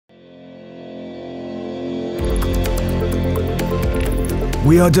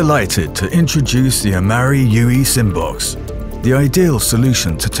We are delighted to introduce the AMARI UE Simbox, the ideal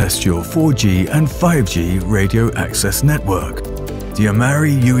solution to test your 4G and 5G radio access network. The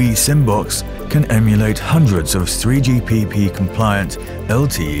AMARI UE Simbox can emulate hundreds of 3GPP compliant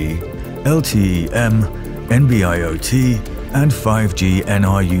LTE, LTE-M, NB-IoT and 5G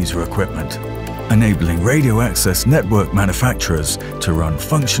NR user equipment, enabling radio access network manufacturers to run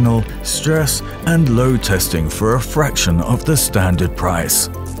functional, stress and load testing for a fraction of the standard price.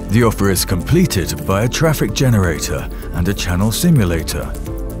 The offer is completed by a traffic generator and a channel simulator,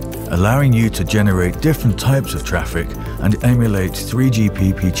 allowing you to generate different types of traffic and emulate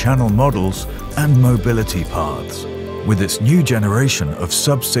 3GPP channel models and mobility paths. With its new generation of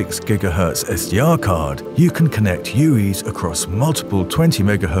sub-6 GHz SDR card, you can connect UEs across multiple 20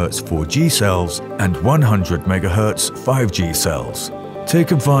 MHz 4G cells and 100 MHz 5G cells.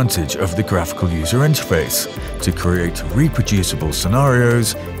 Take advantage of the graphical user interface to create reproducible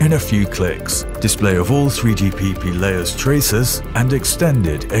scenarios in a few clicks, display of all 3GPP layers tracers, and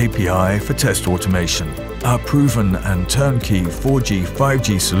extended API for test automation. Our proven and turnkey 4G,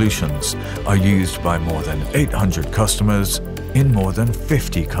 5G solutions are used by more than 800 customers in more than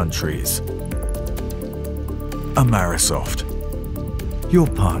 50 countries. AMARISOFT, your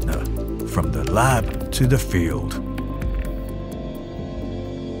partner from the lab to the field.